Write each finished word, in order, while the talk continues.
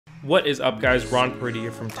What is up, guys? Ron Paridi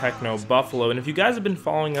here from Techno Buffalo, and if you guys have been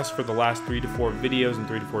following us for the last 3 to 4 videos in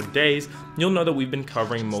 3 to 4 days, you'll know that we've been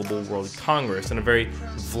covering Mobile World Congress in a very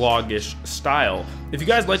vlogish style. If you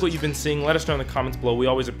guys like what you've been seeing, let us know in the comments below. We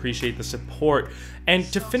always appreciate the support. And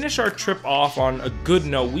to finish our trip off on a good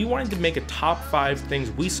note, we wanted to make a top 5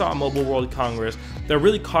 things we saw at Mobile World Congress that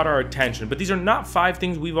really caught our attention. But these are not 5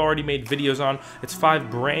 things we've already made videos on. It's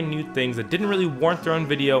 5 brand new things that didn't really warrant their own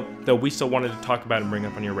video that we still wanted to talk about and bring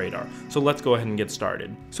up on your radar. So let's go ahead and get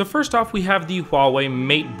started. So first off, we have the Huawei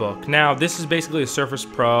MateBook. Now, this is basically a Surface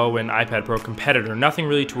Pro and iPad Pro competitor. Nothing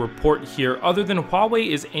really to report here other than Huawei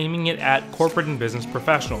is aiming it at corporate and business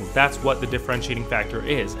professionals. That's what the differentiating factor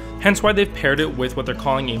is. Hence why they've paired it with what they're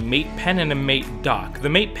calling a Mate Pen and a Mate Dock. The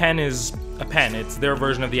Mate Pen is a pen. It's their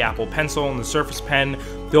version of the Apple Pencil and the Surface Pen.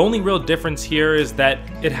 The only real difference here is that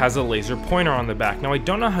it has a laser pointer on the back. Now, I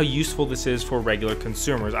don't know how useful this is for regular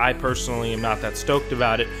consumers. I personally am not that stoked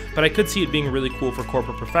about it, but I could see it being really cool for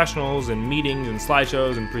corporate professionals and meetings and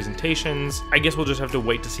slideshows and presentations. I guess we'll just have to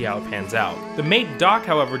wait to see how it pans out. The Mate Dock,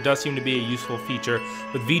 however, does seem to be a useful feature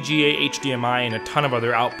with VGA, HDMI, and a ton of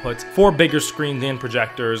other outputs for bigger screens and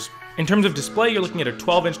projectors. In terms of display, you're looking at a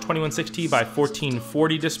 12-inch 2160 by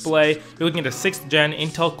 1440 display. You're looking at a 6th gen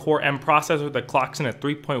Intel Core M processor that clocks in at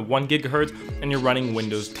 3.1 gigahertz, and you're running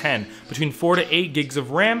Windows 10. Between 4 to 8 gigs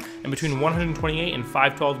of RAM, and between 128 and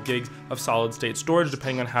 512 gigs of solid-state storage,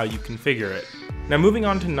 depending on how you configure it. Now, moving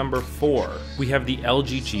on to number 4, we have the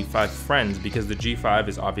LG G5 Friends, because the G5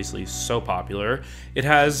 is obviously so popular. It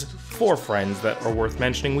has 4 friends that are worth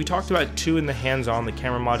mentioning. We talked about 2 in the hands-on, the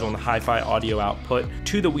camera module and the hi-fi audio output.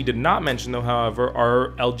 2 that we did not mention though, however,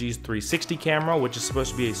 are LG's 360 camera, which is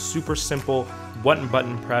supposed to be a super simple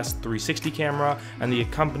button press 360 camera, and the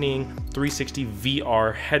accompanying 360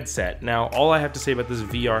 VR headset. Now, all I have to say about this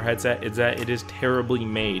VR headset is that it is terribly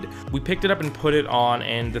made. We picked it up and put it on,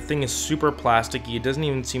 and the thing is super plasticky. It doesn't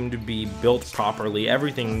even seem to be built properly.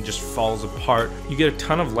 Everything just falls apart. You get a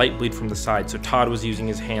ton of light bleed from the side, so Todd was using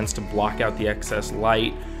his hands to block out the excess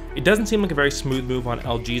light. It doesn't seem like a very smooth move on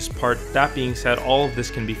LG's part. That being said, all of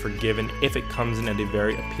this can be forgiven if it comes in at a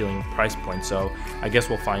very appealing price point, so I guess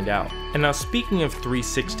we'll find out. And now, speaking of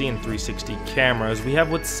 360 and 360 cameras, we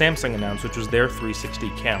have what Samsung announced, which was their 360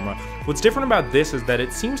 camera. What's different about this is that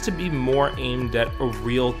it seems to be more aimed at a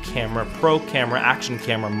real camera, pro camera, action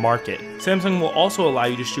camera market. Samsung will also allow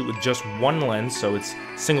you to shoot with just one lens, so it's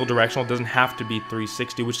single directional. It doesn't have to be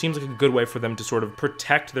 360, which seems like a good way for them to sort of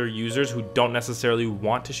protect their users who don't necessarily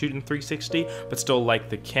want to shoot in 360, but still like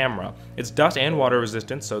the camera. It's dust and water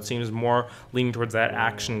resistant, so it seems more leaning towards that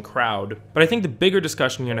action crowd. But I think the bigger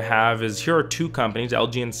discussion you're gonna have is here are 2 companies,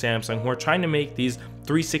 LG and Samsung, who are trying to make these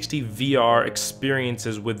 360 VR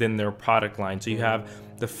experiences within their product line. So you have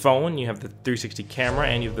the phone, you have the 360 camera,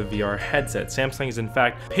 and you have the VR headset. Samsung is in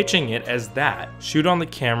fact pitching it as that. Shoot on the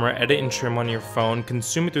camera, edit and trim on your phone,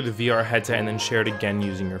 consume it through the VR headset, and then share it again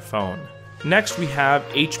using your phone. Next, we have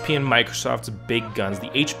HP and Microsoft's big guns, the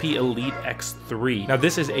HP Elite X3. Now,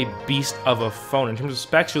 this is a beast of a phone. In terms of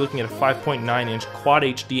specs, you're looking at a 5.9-inch Quad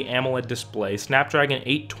HD AMOLED display, Snapdragon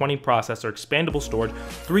 820 processor, expandable storage,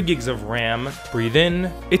 3 gigs of RAM. Breathe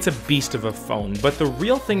in. It's a beast of a phone. But the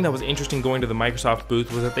real thing that was interesting going to the Microsoft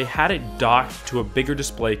booth was that they had it docked to a bigger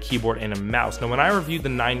display, keyboard, and a mouse. Now, when I reviewed the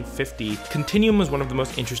 950, Continuum was one of the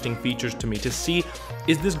most interesting features to me to see,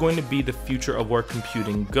 is this going to be the future of where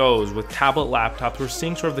computing goes? With tablet laptops, we're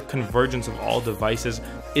seeing sort of the convergence of all devices.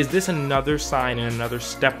 Is this another sign and another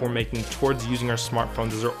step we're making towards using our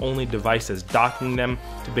smartphones as our only devices, docking them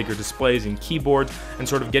to bigger displays and keyboards, and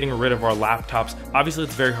sort of getting rid of our laptops? Obviously,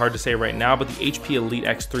 it's very hard to say right now, but the HP Elite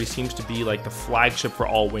X3 seems to be like the flagship for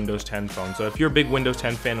all Windows 10 phones. So if you're a big Windows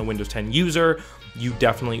 10 fan and Windows 10 user, you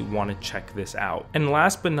definitely want to check this out. And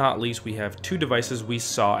last but not least, we have 2 devices we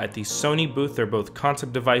saw at the Sony booth. They're both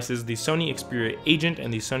concept devices, the Sony Xperia Agent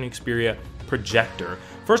and the Sony Xperia Projector.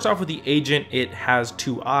 First off, with the Agent, it has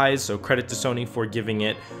 2 eyes, so credit to Sony for giving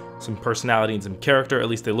it some personality and some character. At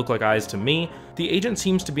least they look like eyes to me. The Agent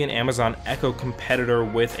seems to be an Amazon Echo competitor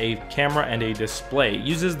with a camera and a display. It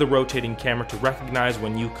uses the rotating camera to recognize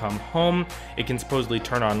when you come home. It can supposedly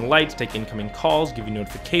turn on lights, take incoming calls, give you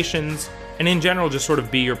notifications, and in general just sort of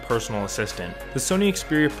be your personal assistant. The Sony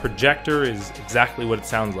Xperia Projector is exactly what it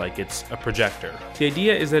sounds like. It's a projector. The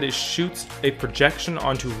idea is that it shoots a projection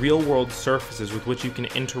onto real-world surfaces with which you can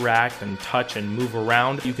interact and touch and move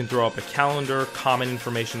around. You can throw up a calendar, common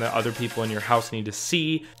information that other people in your house need to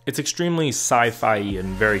see. It's extremely sci-fi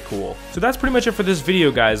and very cool. So that's pretty much it for this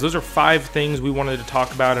video, guys. Those are 5 things we wanted to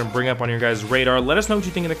talk about and bring up on your guys' radar. Let us know what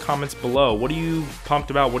you think in the comments below. What are you pumped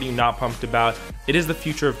about? What are you not pumped about? It is the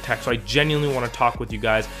future of tech, so I genuinely genuinely want to talk with you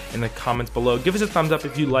guys in the comments below. Give us a thumbs up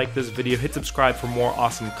if you like this video. Hit subscribe for more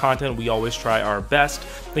awesome content. We always try our best.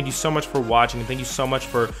 Thank you so much for watching, and thank you so much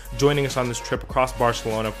for joining us on this trip across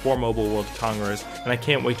Barcelona for Mobile World Congress, and I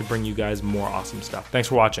can't wait to bring you guys more awesome stuff. Thanks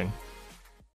for watching.